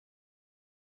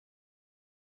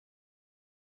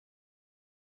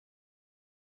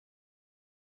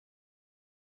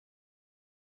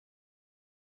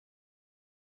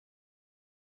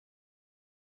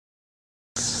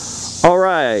All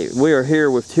right, we are here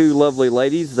with two lovely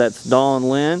ladies. That's Dawn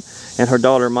Lyn and her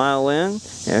daughter Mia Lyn.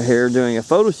 And here doing a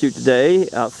photo shoot today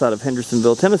outside of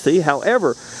Hendersonville, Tennessee.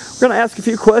 However, we're going to ask a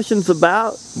few questions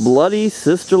about Bloody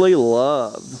Sisterly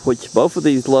Love, which both of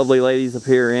these lovely ladies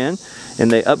appear in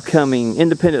the upcoming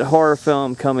independent horror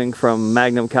film coming from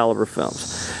Magnum Caliber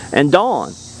Films. And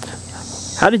Dawn,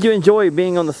 how did you enjoy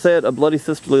being on the set of Bloody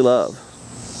Sisterly Love?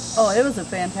 Oh, it was a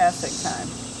fantastic time.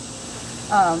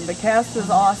 The cast was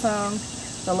awesome.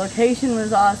 The location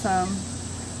was awesome.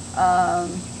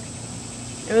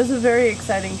 It was a very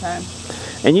exciting time.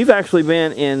 And you've actually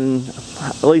been in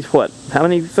at least what? How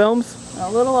many films?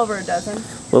 A little over a dozen.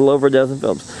 A little over a dozen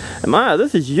films. And Maya,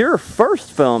 this is your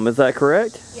first film, is that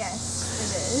correct? Yes,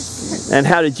 it is. And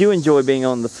how did you enjoy being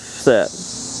on the set?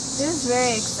 It was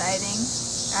very exciting.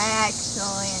 I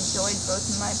actually enjoyed both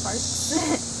of my parts.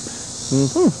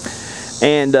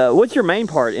 And what's your main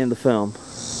part in the film?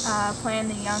 Playing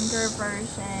the younger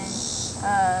version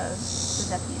of the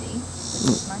deputy,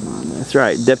 which is my mom. That's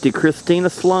right, Deputy Christina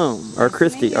Sloan, or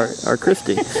Christy, or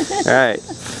Christy. All right.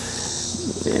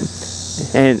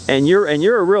 And you're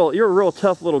a real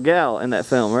tough little gal in that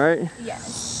film, right?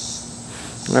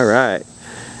 Yes. All right.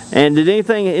 And did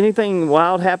anything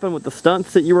wild happen with the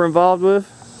stunts that you were involved with?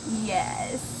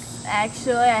 Yes.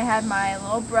 Actually, I had my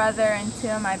little brother and two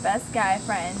of my best guy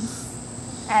friends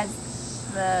as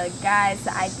the guys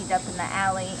that I beat up in the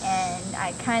alley, and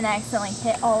I kind of accidentally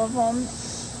hit all of them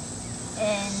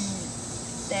in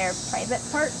their private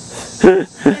part.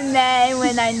 And then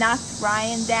when I knocked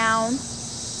Ryan down,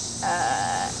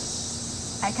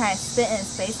 I kind of spit in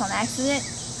his face on accident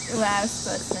when I was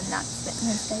supposed to not spit in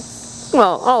his face.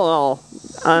 Well, all in all,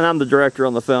 and I'm the director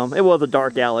on the film, it was a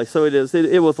dark alley, so it was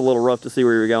a little rough to see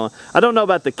where you were going. I don't know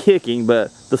about the kicking,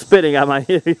 but the spitting I might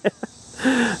hit.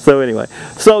 So anyway,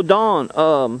 so Dawn,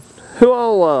 who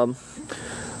all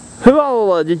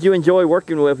did you enjoy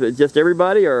working with? Just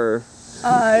everybody, or?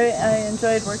 I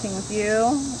enjoyed working with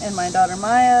you and my daughter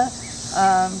Maya,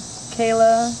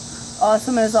 Kayla,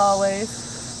 awesome as always.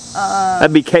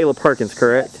 That'd be Kayla Perkins,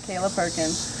 correct? Yes, Kayla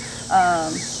Perkins.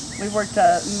 We worked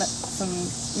at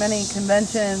many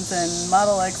conventions and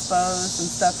model expos and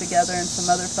stuff together, and some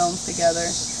other films together.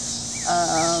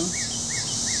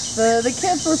 The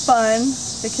kids were fun.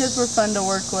 The kids were fun to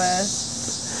work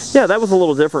with. Yeah, that was a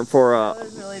little different for. That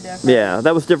was really different. Yeah,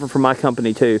 that was different for my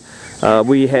company too.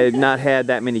 We had not had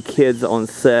that many kids on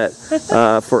set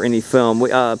for any film.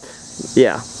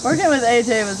 Yeah. Working with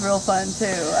AJ was real fun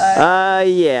too.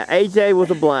 Yeah, AJ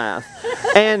was a blast.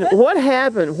 And what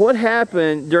happened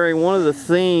during one of the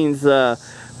scenes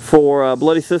for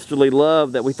Bloody Sisterly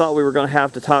Love that we thought we were going to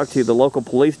have to talk to the local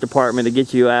police department to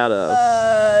get you out of?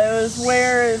 It was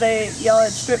where y'all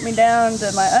had stripped me down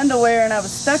to my underwear, and I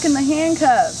was stuck in the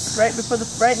handcuffs right in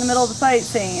the middle of the fight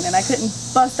scene, and I couldn't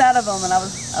bust out of them, and I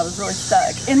was really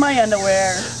stuck in my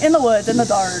underwear in the woods in the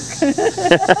dark.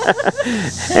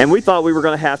 And we thought we were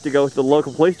going to have to go to the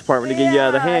local police department to get you out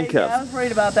of the handcuffs. Yeah, I was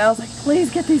worried about that. I was like, please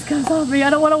get these guns off me. I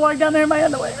don't want to walk down there in my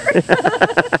underwear.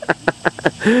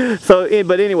 So,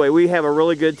 but anyway, we have a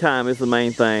really good time is the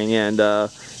main thing, and you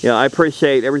know, I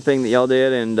appreciate everything that y'all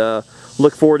did, and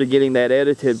look forward to getting that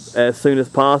edited as soon as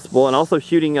possible, and also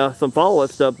shooting some follow-up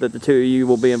stuff that the two of you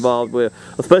will be involved with,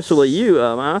 especially you,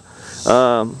 you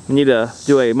need to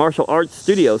do a martial arts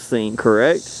studio scene,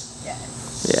 correct?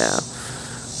 Yes. Yeah.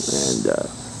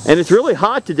 And it's really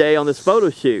hot today on this photo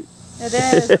shoot. It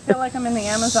is. I feel like I'm in the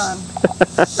Amazon.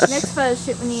 Next photo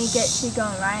shoot, we need to get Chico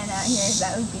and Ryan out here.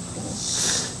 That would be cool.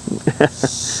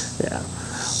 Yeah.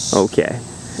 Okay.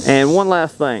 And one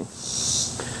last thing.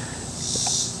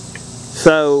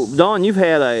 So, Dawn, you've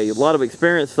had a lot of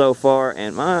experience so far,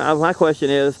 and my question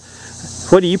is,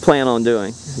 what do you plan on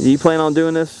doing? Do you plan on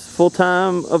doing this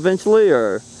full-time eventually,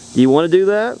 or do you want to do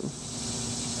that?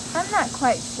 I'm not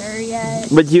quite sure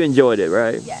yet. But you enjoyed it,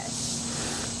 right? Yes.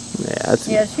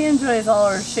 Yeah, she enjoys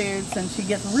all her shoots, and she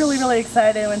gets really, really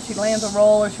excited when she lands a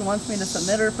role or she wants me to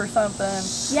submit her for something.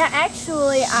 Yeah,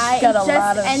 actually, I just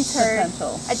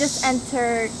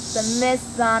entered the Miss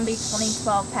Zombie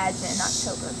 2012 pageant in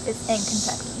October. It's in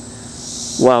Kentucky.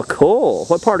 Wow, cool.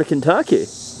 What part of Kentucky?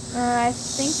 I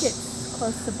think it's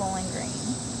close to Bowling Green,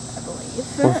 I believe.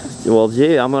 Well,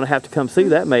 gee, I'm going to have to come see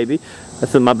that maybe.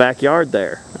 That's in my backyard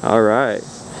there. All right.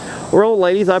 Well,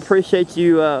 ladies, I appreciate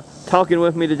you talking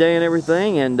with me today and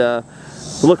everything, and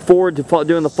look forward to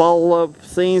doing the follow-up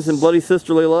scenes in Bloody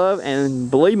Sisterly Love.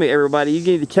 And believe me, everybody, you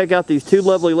need to check out these two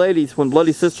lovely ladies when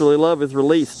Bloody Sisterly Love is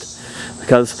released,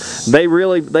 because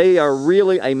they are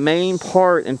really a main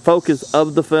part and focus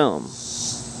of the film.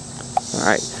 All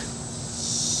right.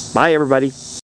 Bye, everybody.